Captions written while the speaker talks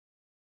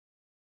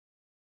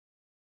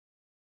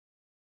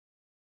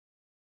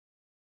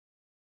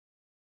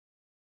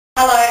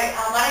My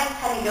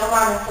name is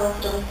I'm a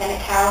solicitor with Bennett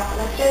Carroll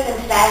Solicitors,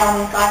 and today I'm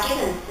with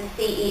Gibbons, the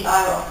CEO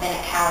of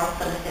Bennett Carroll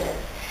Solicitors.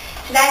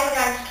 Today we're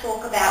going to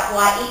talk about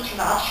why each of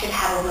us should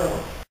have a will.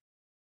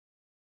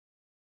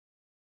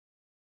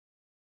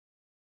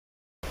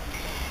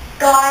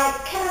 Guy,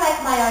 can I make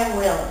my own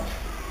will?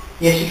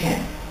 Yes, you can.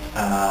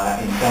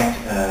 In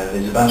fact,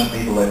 there's a bunch of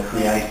people that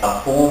create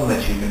a form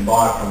that you can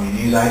buy from your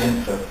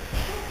newsagent for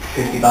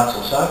 $50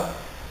 or so,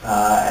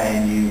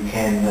 and you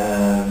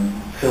can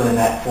fill in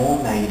that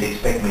form. Now you'd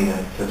expect me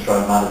to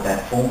throw mud at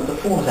that form, but the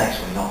form is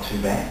actually not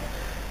too bad.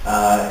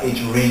 It's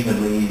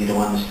reasonably easy to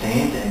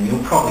understand, and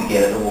you'll probably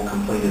get it all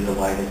completed the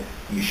way that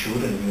you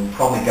should, and you'll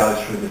probably go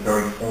through the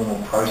very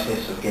formal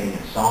process of getting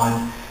it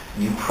signed,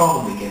 and you'll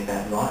probably get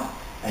that right.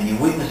 And your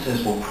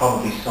witnesses will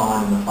probably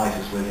sign in the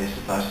places where they're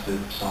supposed to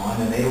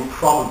sign, and it'll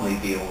probably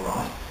be all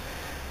right.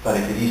 But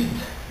if it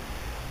isn't,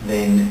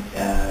 then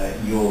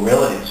your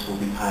relatives will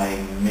be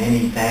paying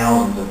many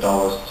thousands of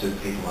dollars to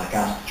people like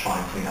us to try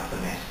and clean up the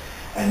mess.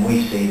 And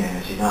we see them,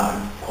 as you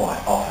know,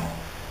 quite often.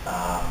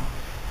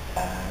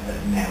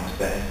 Now, as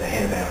the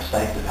head of our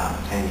estate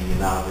department, Tanya, you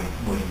know,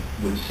 we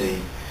would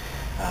see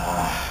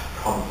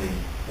probably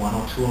one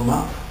or two a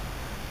month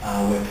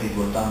where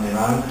people have done their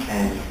own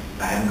and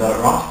they haven't got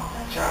it right.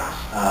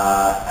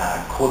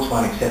 Courts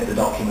won't accept the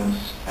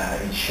documents.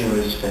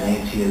 Insurers,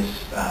 financiers,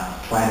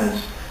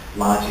 planners,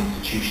 large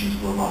institutions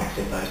will not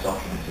accept those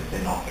documents if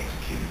they're not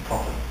executed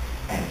properly,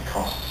 and it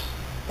costs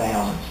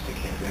thousands to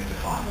get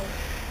rectified.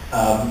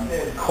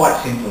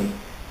 Quite simply,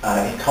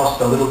 it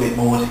costs a little bit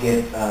more to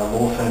get a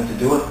law firm to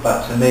do it,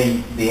 but to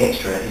me the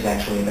extra is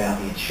actually about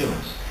the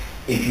insurance.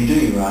 If you do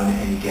your own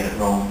and you get it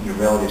wrong, your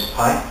relatives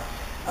pay.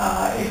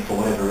 If for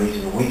whatever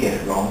reason we get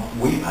it wrong,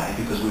 we pay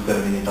because we've got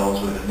 $1 million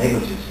worth of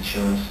negligence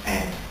insurance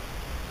and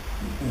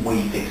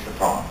we fix the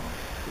problem.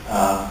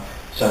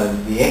 So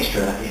the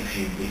extra, if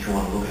you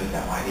want to look at it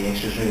that way, the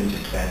extra is really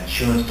just about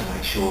insurance to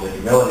make sure that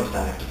your relatives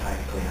don't have to pay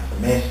to clean up the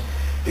mess,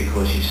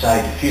 because you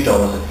saved a few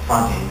dollars at the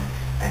front end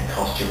and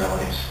cost your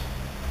relatives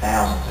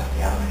thousands at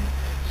the other end.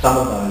 Some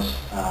of those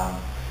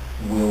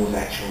wills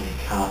actually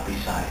can't be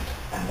saved,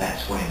 and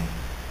that's when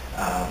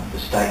the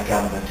state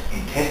government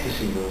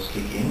intestacy rules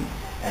kick in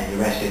and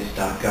your assets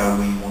don't go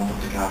where you want them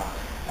to go,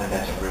 and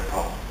that's a real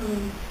problem.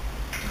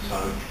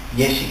 So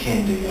yes, you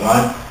can do your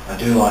own. I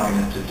do liken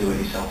it to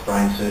do-it-yourself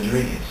brain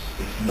surgery.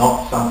 It's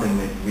not something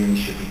that you really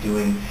should be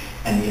doing,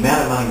 and the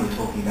amount of money we're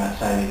talking about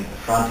saving at the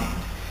front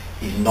end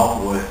is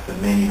not worth the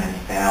many, many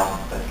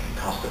thousands that it can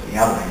cost at the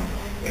other end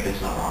if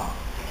it's not right.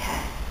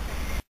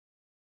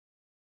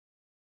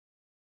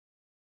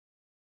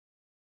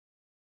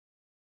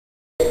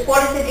 Okay.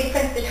 What is the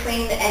difference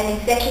between an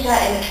executor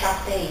and a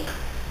trustee?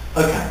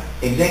 Okay,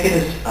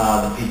 executors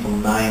are the people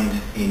named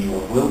in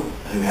your will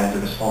who have the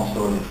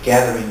responsibility of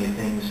gathering your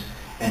things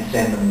and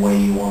send them where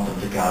you want them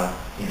to go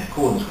in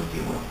accordance with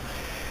your will.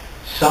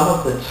 Some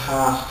of the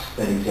tasks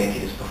that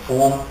executors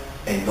perform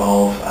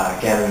involve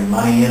gathering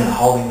money in and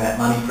holding that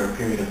money for a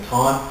period of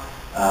time.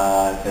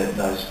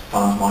 Those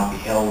funds might be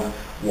held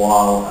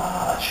while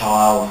a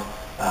child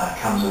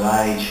comes of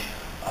age.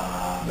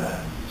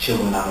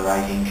 Children under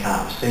 18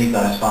 can't receive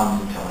those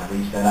funds until they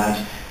reach that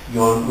age.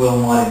 Your will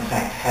might in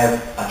fact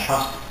have a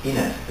trust in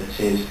it that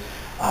says,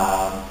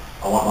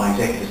 I want my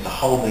executors to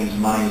hold these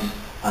monies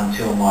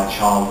until my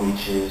child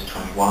reaches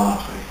 21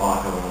 or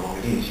 25, however long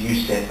it is. You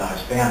set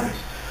those boundaries.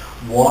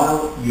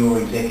 While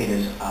your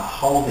executors are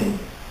holding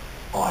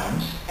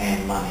items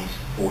and monies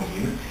for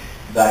you,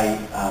 they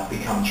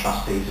become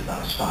trustees of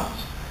those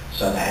funds.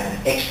 So they have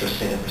an extra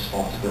set of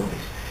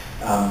responsibilities.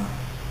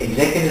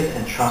 Executors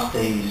and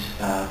trustees,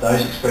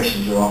 those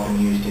expressions are often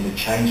used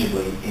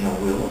interchangeably in a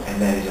will,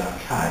 and that is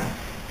okay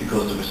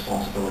because the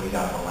responsibilities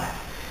overlap.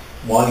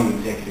 While your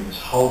executor is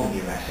holding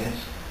your assets,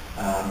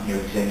 your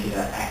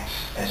executor acts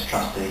as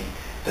trustee.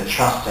 The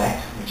Trust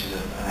Act, which is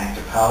an act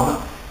of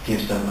Parliament,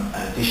 gives them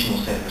an additional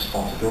set of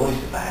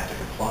responsibilities that they have to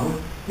comply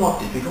with. Not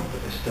difficult,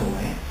 but they're still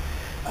there.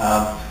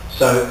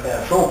 So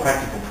for all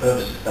practical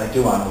purposes, they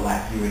do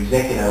overlap. Your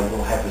executor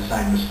will have the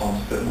same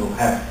responsibility, will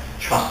have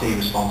trustee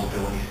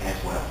responsibilities as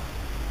well.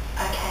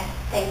 Okay,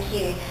 thank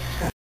you.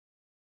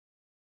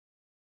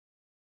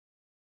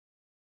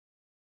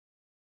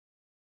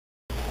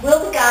 Will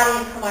the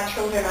guardian for my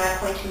children I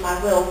appoint in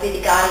my will be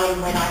the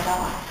guardian when I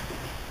die?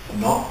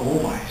 Not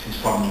always is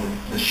probably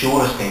the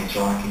shortest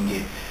answer I can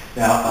give.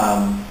 Now,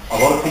 a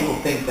lot of people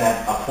think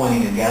that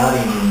appointing a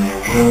guardian in their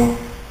will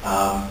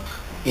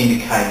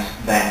indicates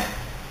that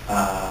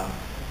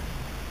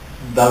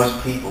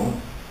those people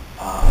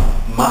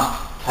must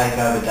take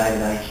over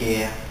day-to-day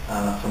care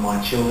for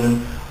my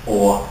children,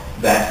 or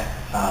that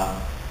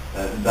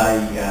they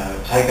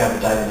take over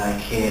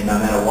day-to-day care no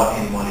matter what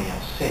anybody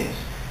else says.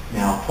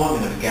 Now,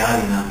 appointment of a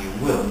guardian under your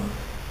will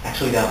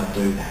actually doesn't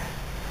do that.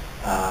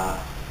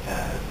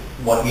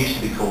 What used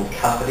to be called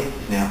custody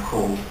is now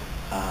called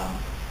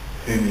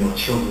whom your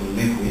children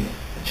live with.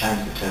 They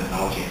changed the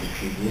terminology every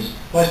few years.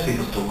 Most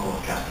people still call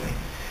it custody.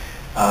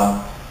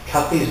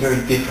 Custody is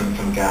very different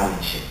from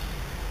guardianship.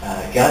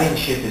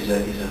 Guardianship is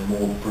a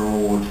more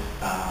broad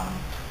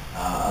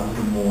a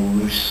little more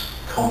loose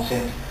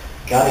concept.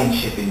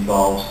 Guardianship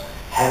involves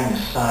having a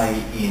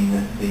say in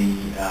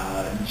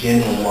the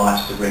general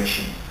life's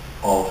direction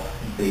of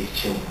these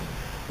children,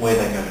 where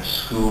they go to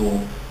school,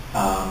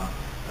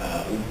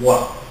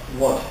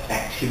 what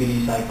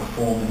activities they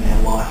perform in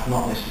their life,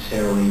 not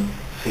necessarily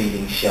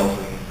feeding,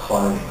 sheltering and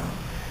clothing them.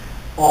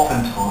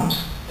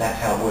 Oftentimes that's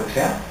how it works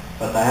out,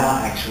 but they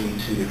are actually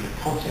two different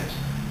concepts.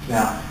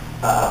 Now,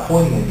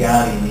 appointing a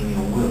guardian in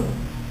your will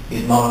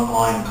is not an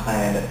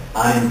ironclad,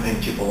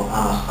 unimpeachable,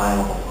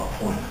 unassailable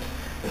appointment.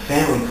 The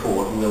family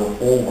court will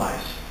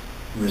always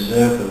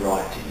reserve the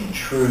right to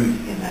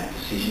intrude in that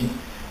decision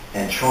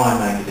and try and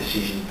make a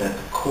decision that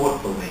the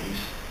court believes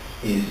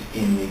is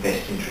in the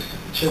best interest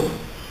of the children.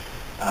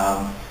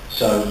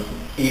 So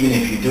even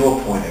if you do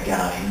appoint a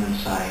guardian and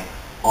say,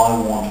 I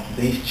want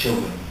these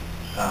children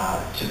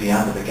to be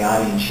under the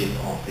guardianship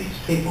of these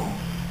people,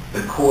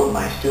 the court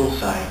may still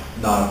say,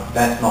 no,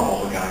 that's not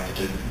what we're going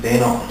to do. They're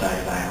not the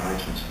day-to-day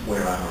arrangements.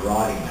 We're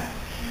overriding that.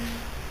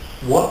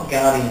 What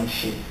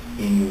guardianship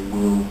in your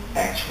will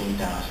actually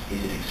does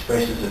is it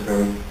expresses a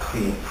very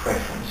clear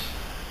preference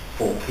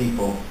for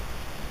people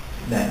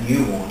that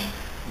you want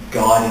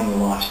guiding the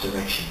life's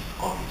direction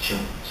of your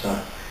children.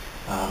 So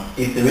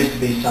if there is to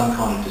be some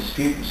kind of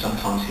dispute, we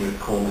sometimes hear it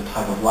called a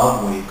tug of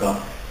love, where you've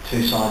got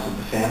two sides of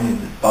the family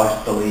that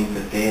both believe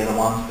that they're the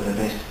ones that are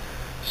best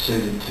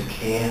suited to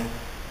care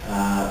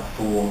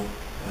for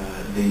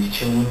these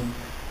children.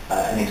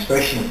 An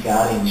expression of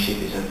guardianship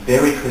is a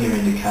very clear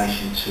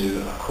indication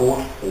to a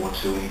court or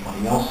to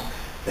anybody else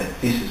that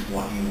this is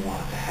what you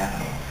want to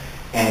happen.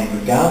 And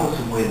regardless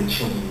of where the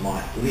children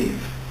might live,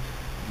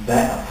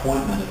 that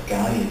appointment of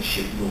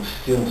guardianship will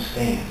still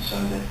stand,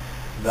 so that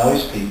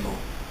those people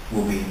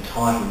will be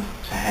entitled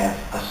to have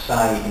a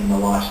say in the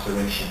life's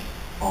direction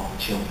of the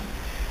children.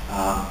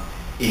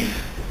 If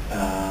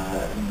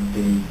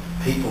the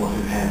people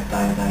who have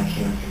day-to-day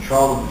care and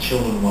control of the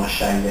children want to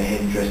shave their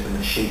head and dress them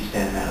in sheets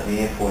standing out at the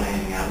airport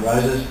handing out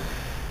roses,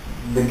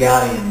 the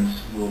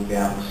guardians will be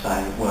able to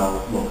say,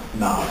 well, look,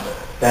 no,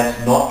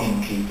 that's not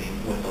in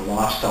keeping with the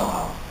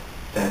lifestyle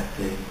that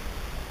the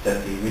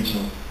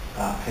original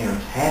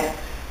parents had.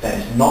 That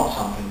is not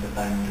something that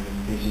they would have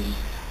envisaged,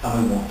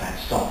 and we want that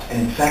stopped.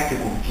 And in fact, it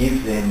will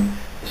give them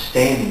the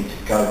standing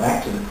to go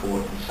back to the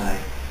court and say,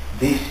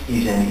 this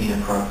is an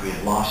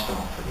inappropriate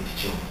lifestyle for these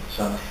children.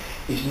 So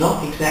it's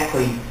not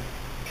exactly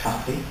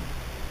custody,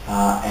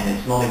 and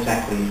it's not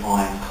exactly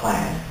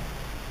ironclad,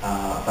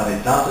 but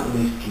it does at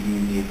least give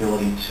you the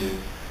ability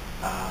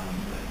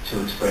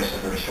to express a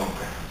very strong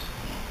preference.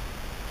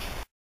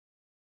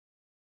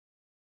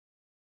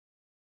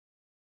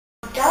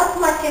 Does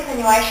my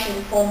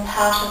superannuation form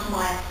part of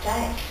my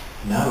estate?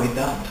 No, it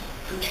doesn't.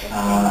 Interesting.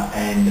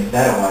 And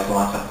that always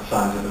lights up the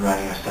phones at the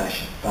radio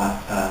station.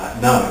 But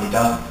no, it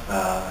doesn't.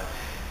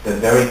 The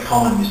very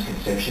common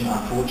misconception,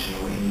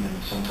 unfortunately, even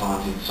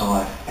sometimes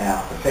inside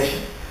our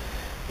profession,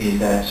 is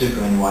that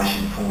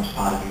superannuation forms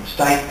part of your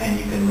estate and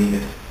you can leave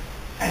it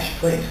as you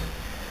please.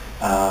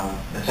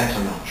 That's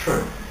actually not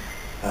true.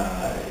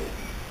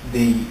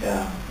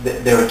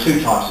 There are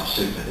two types of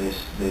super.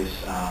 There's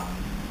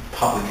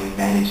publicly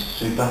managed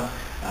super,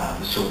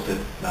 the sort that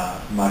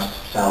most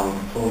salaried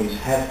employees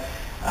have,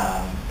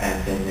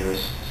 and then there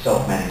is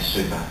self-managed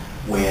super,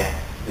 where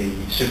the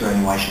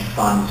superannuation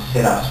fund is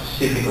set up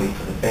specifically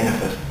for the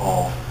benefit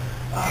of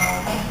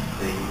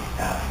the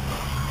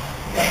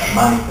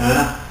money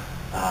earner,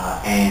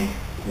 and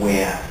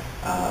where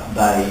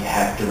they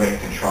have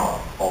direct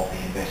control of the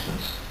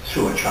investments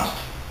through a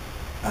trustee.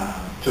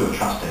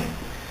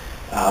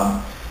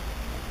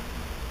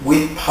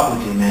 With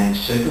publicly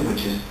managed super,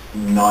 which is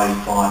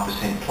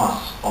 95%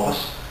 plus of us,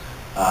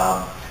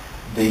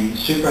 the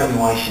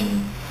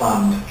superannuation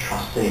fund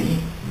trustee,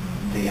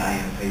 the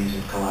AMPs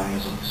and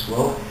colonials of this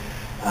world,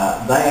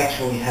 they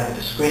actually have a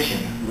discretion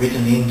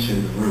written into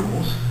the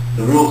rules.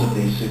 The rules of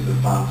these super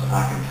funds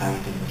are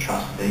contained in the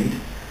trust deed,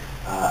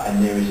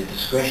 and there is a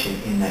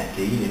discretion in that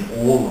deed, in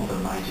all of the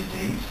major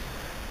deeds,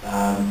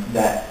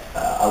 that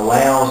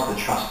allows the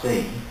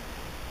trustee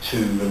to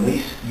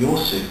release your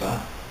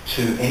super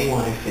to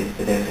anyone who fits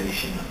the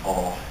definition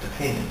of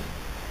dependent.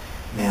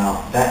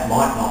 Now, that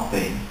might not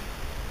be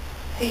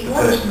the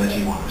person that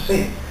you want to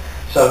receive.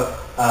 So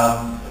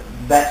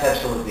that's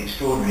absolutely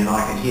extraordinary, and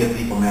I can hear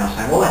people now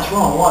saying, well, that's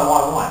wrong,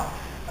 why?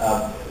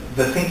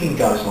 The thinking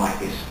goes like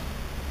this.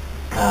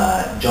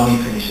 Johnny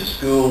finishes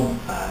school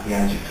at the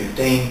age of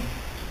 15,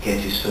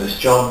 gets his first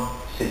job,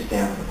 sits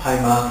down with the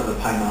paymaster. The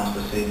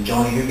paymaster says,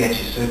 Johnny, who gets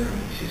your super?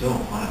 And he says,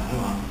 oh, I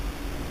don't know,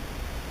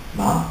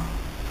 Mum.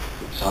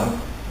 So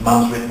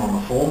Mum's written on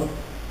the form,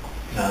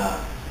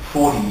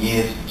 40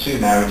 years, 2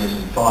 marriages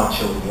and 5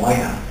 children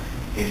later,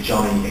 if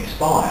Johnny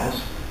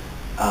expires,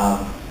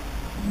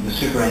 the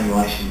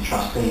superannuation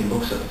trustee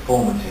looks at the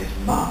form and says,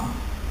 Mum,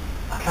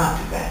 I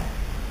can't do that.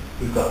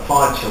 We've got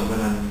 5 children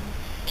and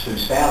 2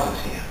 spouses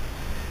here.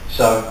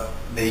 So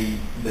the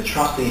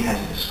trustee has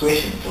a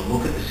discretion to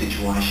look at the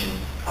situation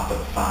up at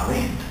the far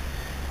end,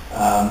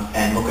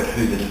 and look at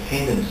who the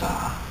dependents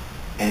are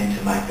and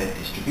to make that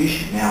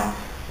distribution. Now,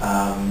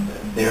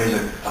 There is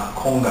a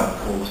Congo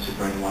called the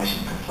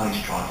Superannuation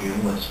Complaints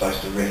Tribunal that's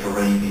supposed to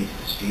referee these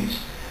disputes.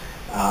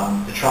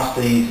 The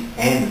trustees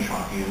and the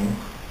tribunal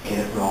get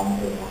it wrong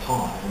all the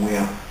time, and we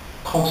are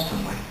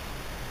constantly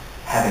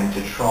having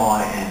to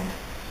try and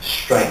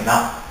straighten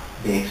up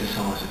the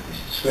exercise of this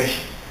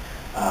discretion.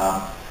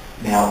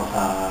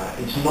 Now,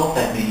 it's not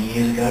that many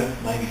years ago,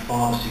 maybe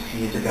 5 or 6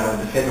 years ago,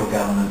 the federal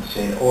government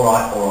said, all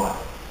right,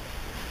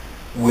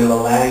 we'll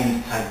allow you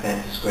to take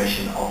that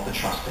discretion off the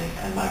trustee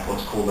and make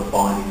what's called a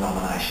binding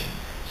nomination.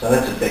 So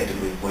that's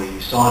effectively where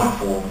you sign a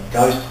form, it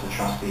goes to the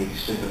trustee of your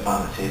super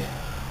fund that says,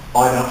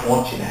 I don't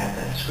want you to have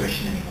that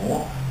discretion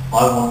anymore.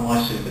 I want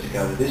my super to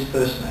go to this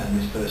person and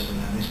this person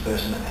and this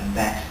person, and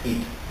that's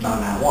it, no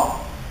matter what.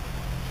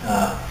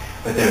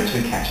 But there are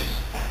two catches.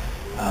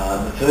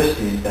 The first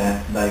is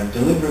that they've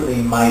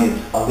deliberately made it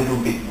a little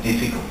bit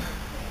difficult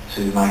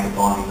to make a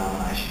binding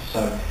nomination.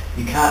 So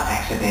you can't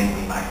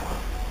accidentally make one.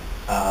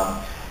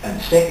 And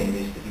the second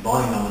is that your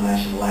binding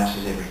nomination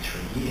lapses every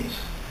 3 years.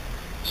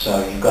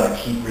 So you've got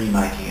to keep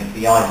remaking it.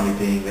 The idea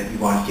being that you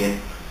won't get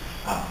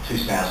 2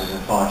 spouses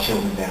and 5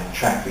 children down the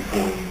track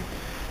before you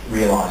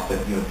realise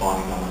that your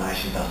binding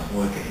nomination doesn't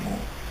work anymore.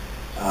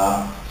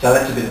 So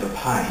that's a bit of a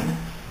pain,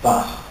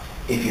 but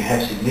if you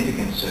have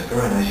significant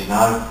super, and as you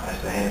know,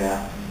 as the head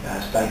of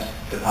our State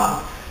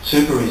Department,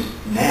 super is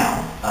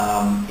now,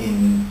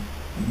 in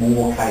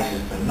more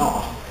cases than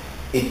not,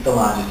 it's the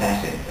largest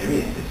asset there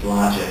is. It's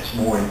larger, it's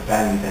more in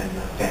value than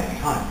the family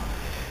home,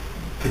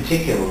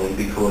 particularly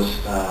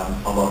because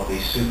a lot of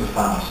these super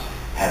funds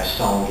have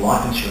sold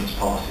life insurance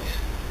policies,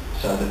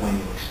 so that when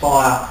you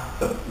expire,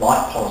 the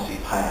life policy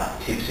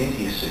payout tips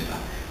into your super.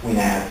 We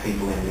now have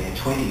people in their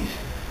 20s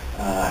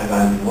who've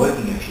only been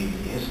working a few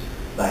years.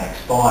 They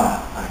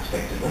expire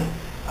unexpectedly.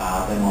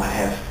 They might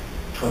have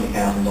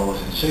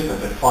 $20,000 in super,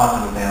 but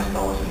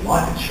 $500,000 in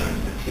life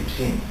insurance that tips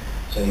in.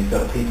 So you've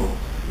got people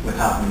with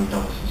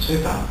 $500,000 in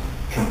super,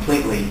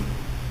 completely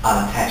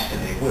unattached to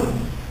their will,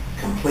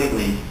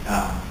 completely,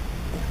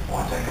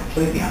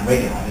 completely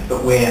unregulated,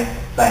 but where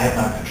they have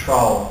no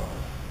control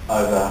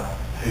over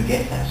who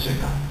gets that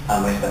super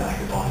unless they make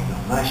a binding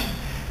nomination.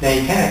 Now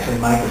you can actually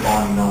make a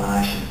binding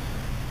nomination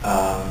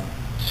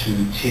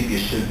to tip your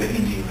super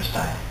into your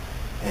estate.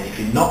 And if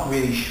you're not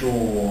really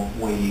sure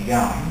where you're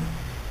going,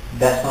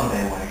 that's not a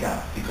bad way to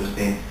go, because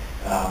then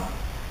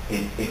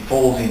it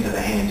falls into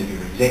the hands of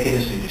your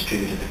executors who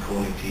distribute it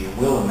according to your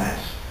will, and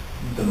that's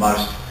the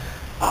most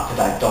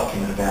up-to-date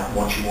document about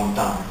what you want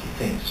done with your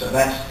things. So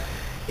that's,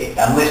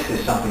 unless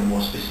there's something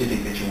more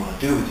specific that you want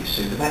to do with your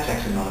super, that's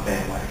actually not a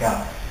bad way to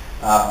go.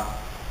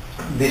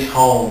 This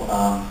whole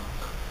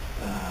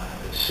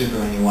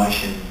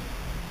superannuation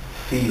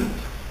field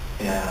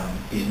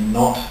is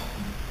not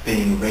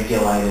being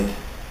regulated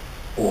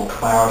or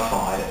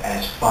clarified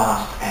as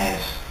fast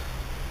as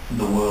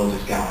the world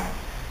is going.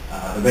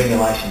 The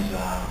regulations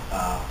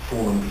are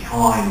falling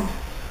behind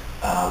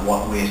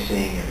what we're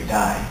seeing every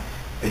day,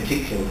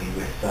 particularly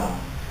with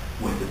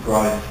the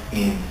growth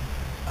in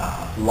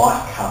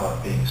life cover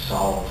being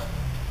sold,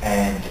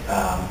 and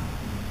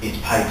it's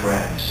paid for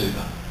out of your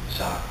super.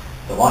 So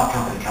the life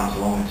company comes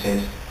along and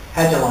says,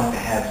 how'd you like to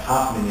have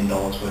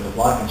 $500,000 worth of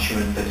life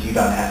insurance that you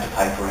don't have to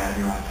pay for out of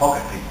your own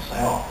pocket? People say,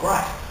 oh,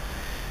 great.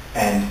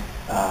 And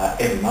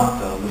every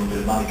month a little bit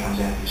of money comes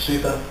out of your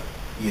super.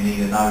 You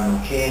neither know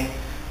nor care.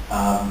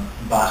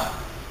 But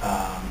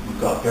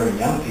we've got very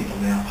young people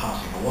now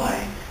passing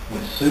away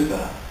with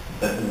super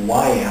that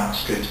way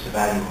outstrips the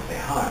value of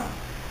their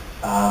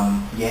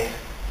home, yet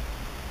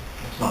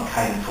it's not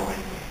catered for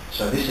anywhere.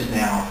 So this is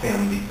now a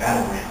fairly big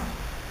battleground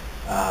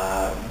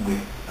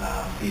with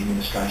the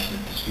administration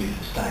of disputed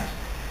estates.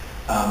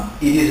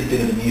 It is a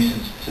bit of a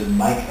nuisance to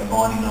make a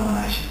binding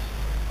nomination,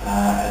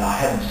 and I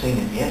haven't seen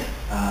it yet,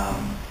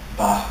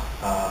 but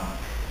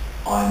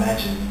I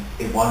imagine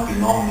it won't be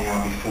long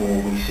now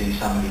before we see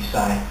somebody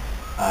say,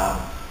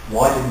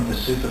 why didn't the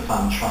super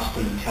fund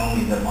trustee tell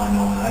me that my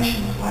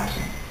nomination was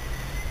lapsing?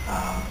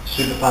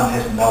 Super fund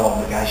has no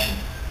obligation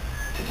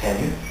to tell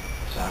you,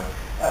 so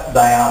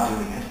they are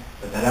doing it,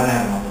 but they don't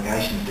have an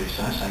obligation to do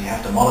so, so you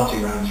have to monitor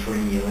your own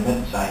 3-year limit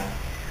and say,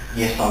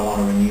 yes, I want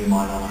to renew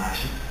my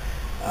nomination.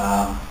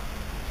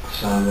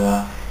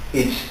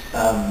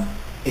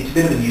 It's a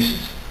bit of a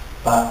nuisance,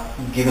 but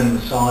given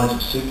the size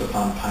of super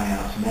fund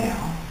payouts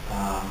now,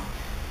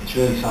 it's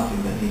really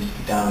something that needs to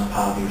be done as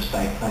part of your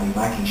estate planning,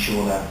 making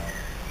sure that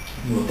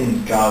your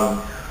things go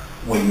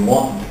where you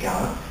want them to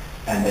go,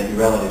 and that your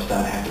relatives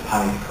don't have to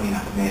pay to clean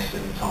up a mess at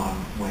a time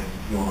when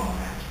you're not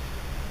around.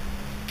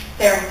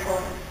 Very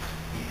important.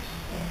 Yes.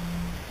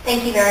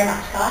 Thank you very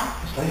much, Guy.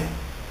 It's pleasure.